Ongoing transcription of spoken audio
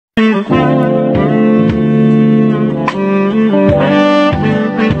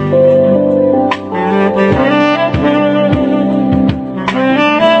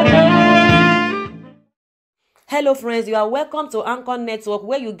Hello friends, you are welcome to Anchor Network,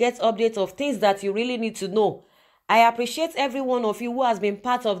 where you get updates of things that you really need to know. I appreciate every one of you who has been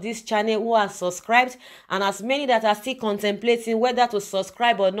part of this channel, who has subscribed, and as many that are still contemplating whether to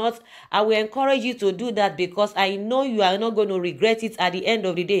subscribe or not. I will encourage you to do that because I know you are not going to regret it at the end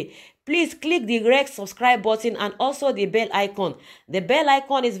of the day. Please click the red subscribe button and also the bell icon. The bell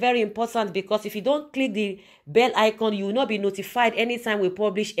icon is very important because if you don't click the bell icon, you will not be notified anytime we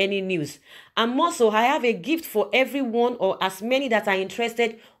publish any news. And also, I have a gift for everyone or as many that are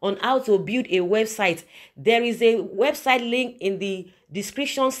interested on how to build a website. There is a website link in the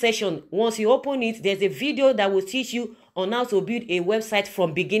description section. Once you open it, there's a video that will teach you on how to build a website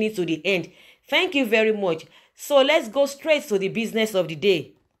from beginning to the end. Thank you very much. So let's go straight to the business of the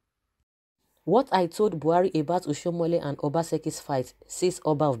day. What I told Buhari about Oshomole and Obaseki's fight, says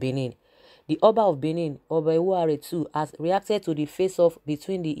Oba of Benin. The Oba of Benin, Oba Buhari too, has reacted to the face-off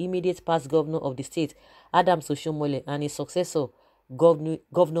between the immediate past governor of the state, Adams Oshomole, and his successor, Governor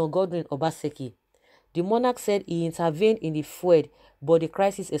Godwin Obaseki. The monarch said he intervened in the feud, but the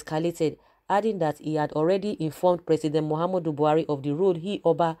crisis escalated, adding that he had already informed President Muhammadu Buhari of the role he,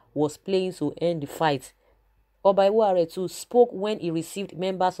 Oba, was playing to end the fight. Oba Buhari too spoke when he received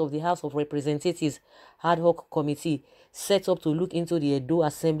members of the House of Representatives ad hoc committee set up to look into the Edo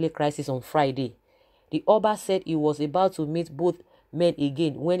Assembly crisis on Friday. The Oba said he was about to meet both men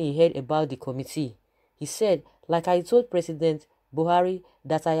again when he heard about the committee. He said, "Like I told President Buhari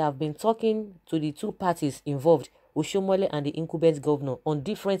that I have been talking to the two parties involved, Oshomole and the incumbent governor, on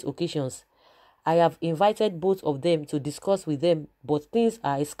different occasions. I have invited both of them to discuss with them, but things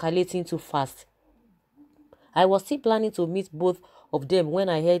are escalating too fast. I was still planning to meet both of them when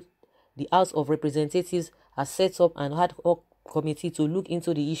I heard the House of Representatives has set up an ad hoc committee to look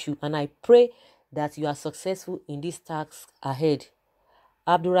into the issue, and I pray that you are successful in this task ahead."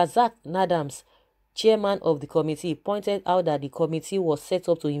 Abdulrazak Nadams, chairman of the committee, pointed out that the committee was set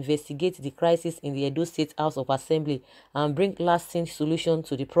up to investigate the crisis in the Edo State House of Assembly and bring lasting solution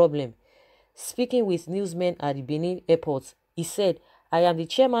to the problem. Speaking with newsmen at the Benin airport, he said, "I am the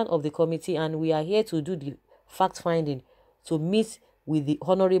chairman of the committee and we are here to do the fact-finding, to meet with the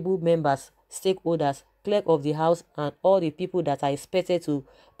honorable members, stakeholders, clerk of the house, and all the people that are expected to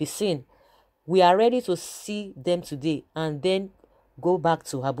be seen. We are ready to see them today and then go back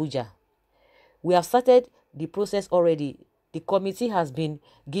to Abuja. We have started the process already. The committee has been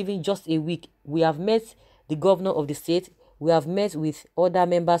given just a week. We have met the governor of the state. We have met with other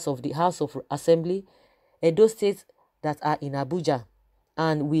members of the House of Assembly, Edo State that are in Abuja,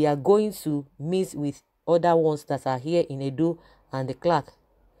 and we are going to meet with other ones that are here in Edo and the clerk.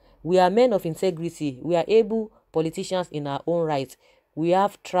 We are men of integrity. We are able politicians in our own right. We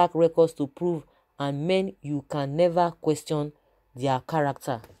have track records to prove, and men you can never question their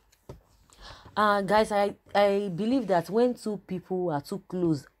character." Guys, I believe that when two people are too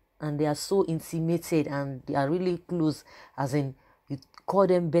close and they are so intimated and they are really close, as in you call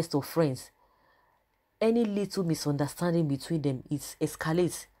them best of friends, any little misunderstanding between them, it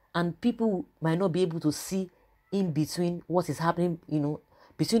escalates, and people might not be able to see in between what is happening,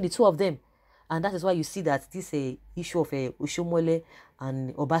 between the two of them. And that is why you see that this issue of Oshomole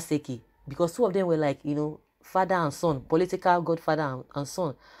and Obaseki, because two of them were like, father and son, political godfather and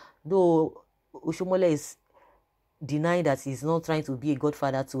son. Though Oshomole is denying that he's not trying to be a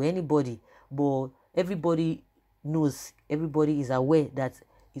godfather to anybody, but everybody knows, everybody is aware that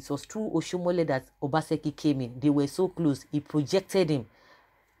it was through Oshomole that Obaseki came in. They were so close. He projected him,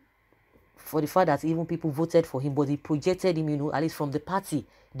 for the fact that even people voted for him, but he projected him, at least from the party.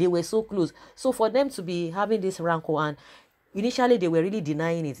 They were so close. So for them to be having this rancor, and initially they were really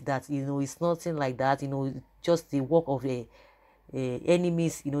denying it, that, it's nothing like that, just the work of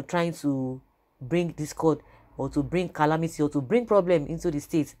enemies, trying to bring discord or to bring calamity or to bring problem into the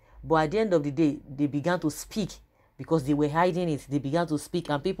state. But at the end of the day, they began to speak because they were hiding it. They began to speak,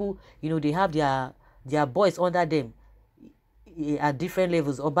 and people, they have their boys under them at different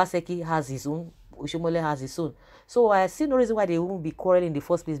levels. Obaseki has his own, Oshomole has his own. So I see no reason why they won't be quarreling in the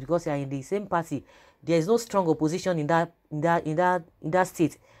first place, because they are in the same party. There is no strong opposition in that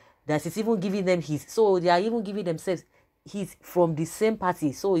state that is even giving them his. So they are even giving themselves his from the same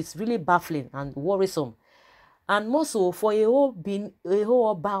party. So it's really baffling and worrisome. And more so for a whole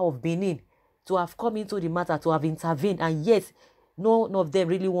Oba of Benin to have come into the matter, to have intervened, and yet none of them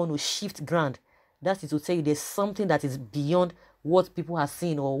really want to shift ground. That is to tell you there's something that is beyond what people are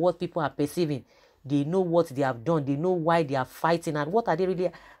seeing or what people are perceiving. They know what they have done. They know why they are fighting, and what are they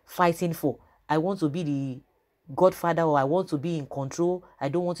really fighting for. I want to be the godfather, or I want to be in control. I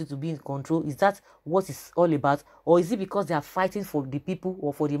don't want you to be in control. Is that what it's all about? Or is it because they are fighting for the people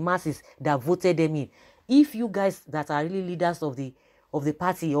or for the masses that voted them in? If you guys that are really leaders of the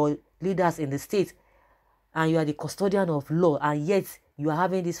party or leaders in the state, and you are the custodian of law, and yet you are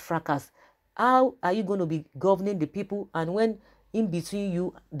having this fracas, how are you going to be governing the people? And when in between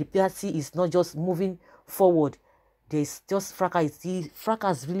you, the party is not just moving forward, there's just fracas. The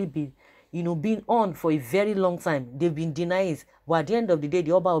fracas really been, been on for a very long time. They've been denying it, but at the end of the day,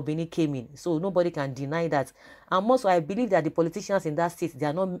 the Oba of Benin came in, so nobody can deny that. And most, I believe that the politicians in that state, they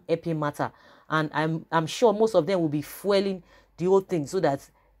are not helping matter, and I'm sure most of them will be fueling the whole thing so that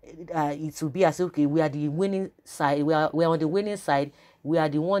it will be as okay, we are the winning side, we are on the winning side, we are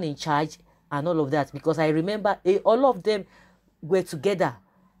the one in charge, and all of that. Because I remember all of them were together,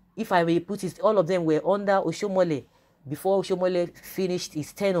 if I may put it, all of them were under Oshomole before Oshomole finished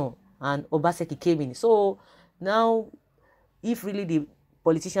his tenure and Obaseki came in. So now, if really the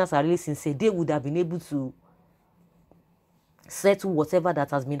politicians are really sincere, they would have been able to settle whatever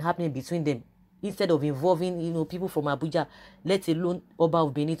that has been happening between them, instead of involving, people from Abuja, let alone Oba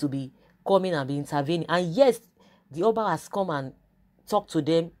of Benin, to be coming and be intervening. And yes, the Oba has come and talked to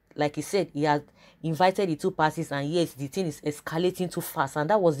them. Like he said, he had invited the two parties, and yes, the thing is escalating too fast. And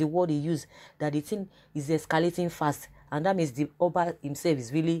that was the word he used, that the thing is escalating fast. And that means the Oba himself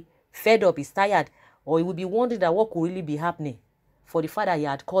is really fed up, he's tired, or he would be wondering that what could really be happening for the fact that he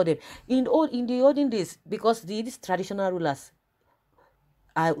had called them. In the olden days, because these traditional rulers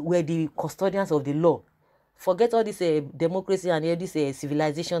were the custodians of the law. Forget all this democracy and all this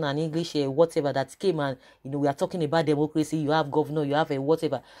civilization and English whatever that came, and we are talking about democracy. You have governor, you have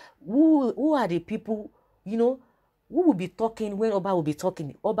whatever. Who are the people? Who will be talking when Oba will be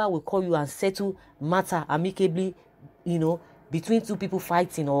talking? Oba will call you and settle matter amicably, between two people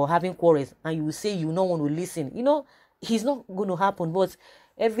fighting or having quarrels, and you will say you don't want to listen. It's not going to happen. But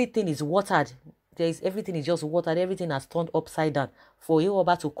everything is watered. Everything is just watered. Everything has turned upside down for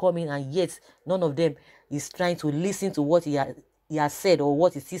Oba to come in, and yet none of them is trying to listen to what he has said, or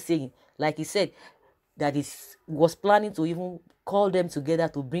what is he saying. Like he said, that he was planning to even call them together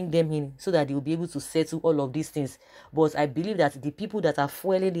to bring them in so that they will be able to settle all of these things. But I believe that the people that are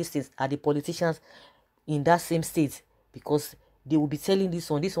fueling these things are the politicians in that same state, because they will be telling this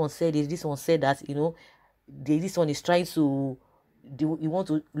one said this one said that, this one is trying to, you want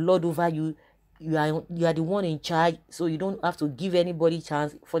to lord over you. You are the one in charge, so you don't have to give anybody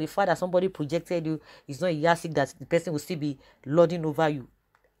chance. For the fact that somebody projected you, it's not a yardstick that the person will still be lording over you.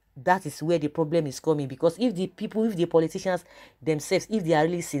 That is where the problem is coming. Because if the politicians themselves, if they are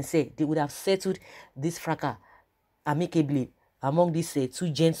really sincere, they would have settled this fracas amicably among these two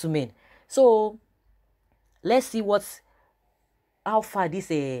gentlemen. So let's see how far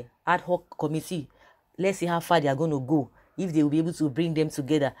this ad hoc committee, let's see how far they are going to go, if they will be able to bring them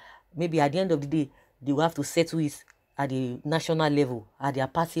together. Maybe at the end of the day, they will have to settle it at the national level, at their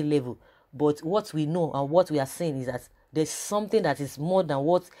party level. But what we know and what we are saying is that there's something that is more than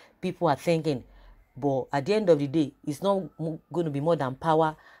what people are thinking. But at the end of the day, it's not going to be more than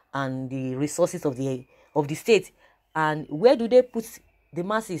power and the resources of the state. And where do they put the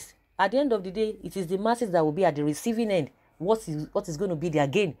masses? At the end of the day, it is the masses that will be at the receiving end. What is going to be their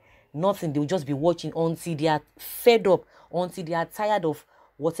gain? Nothing. They will just be watching until they are fed up, until they are tired of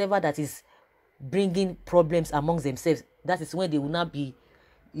whatever that is bringing problems amongst themselves. That is when they will not be,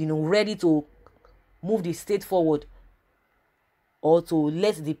 ready to move the state forward, or to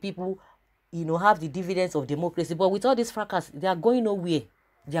let the people, have the dividends of democracy. But with all this fracas, they are going nowhere.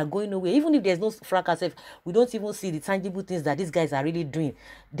 They are going nowhere. Even if there's no fracas, we don't even see the tangible things that these guys are really doing.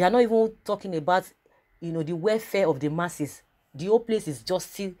 They are not even talking about, the welfare of the masses. The whole place is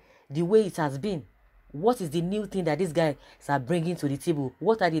just still the way it has been. What is the new thing that these guys are bringing to the table?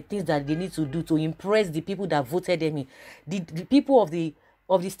 What are the things that they need to do to impress the people that voted them in? The people of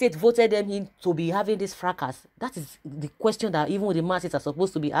the state voted them in to be having this fracas. That is the question that even the masses are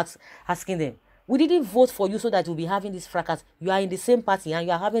supposed to be asking them. We didn't vote for you so that you'll be having this fracas. You are in the same party and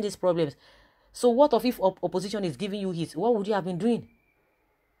you are having these problems. So what if opposition is giving you hits? What would you have been doing?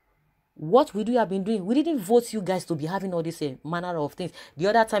 What would you have been doing? We didn't vote you guys to be having all this manner of things. The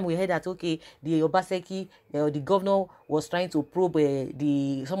other time we heard that, okay, the Obaseki, the governor was trying to probe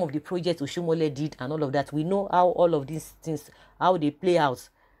some of the projects Oshomole did and all of that. We know how all of these things, how they play out.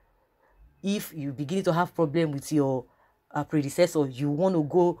 If you begin to have problem with your predecessor, you want to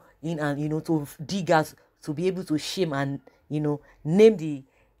go in and, to dig out, to be able to shame and, name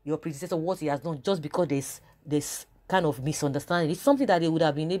your predecessor what he has done, just because there's kind of misunderstanding. It's something that they would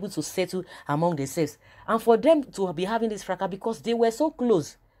have been able to settle among themselves. And for them to be having this fracas because they were so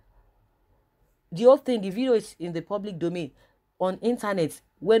close. The whole thing, the video is in the public domain on internet,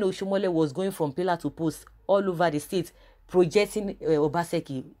 when Oshomole was going from pillar to post all over the state, projecting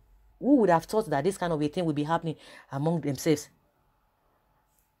Obaseki. Who would have thought that this kind of a thing would be happening among themselves?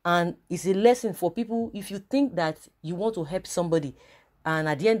 And it's a lesson for people. If you think that you want to help somebody, and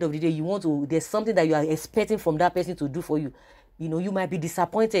at the end of the day, there's something that you are expecting from that person to do for you, you might be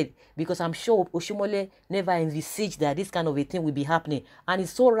disappointed, because I'm sure Oshomole never envisaged that this kind of a thing will be happening. And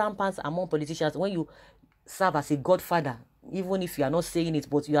it's so rampant among politicians. When you serve as a godfather, even if you are not saying it,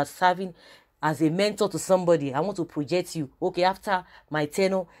 but you are serving as a mentor to somebody, I want to project you. Okay, after my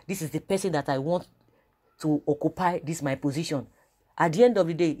tenure, this is the person that I want to occupy this my position. At the end of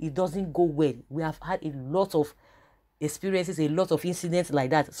the day, it doesn't go well. We have had a lot of experiences, a lot of incidents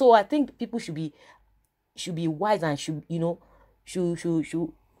like that. So I think people should be wise, and should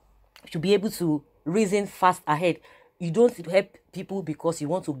be able to reason fast ahead. You don't help people because you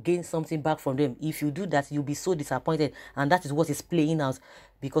want to gain something back from them. If you do that, you'll be so disappointed, and that is what is playing out.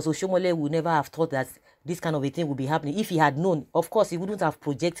 Because Oshomole would never have thought that this kind of a thing would be happening. If he had known, of course, he wouldn't have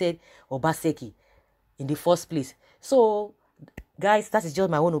projected Obaseki in the first place. So, guys, that is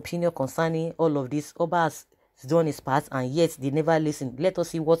just my own opinion concerning all of this. Oba has done his part, and yet they never listen. Let us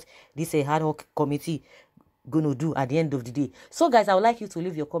see what this ad hoc committee gonna do at the end of the day. So guys, I would like you to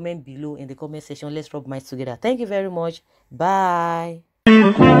leave your comment below in the comment section. Let's rub minds together. Thank you very much. Bye.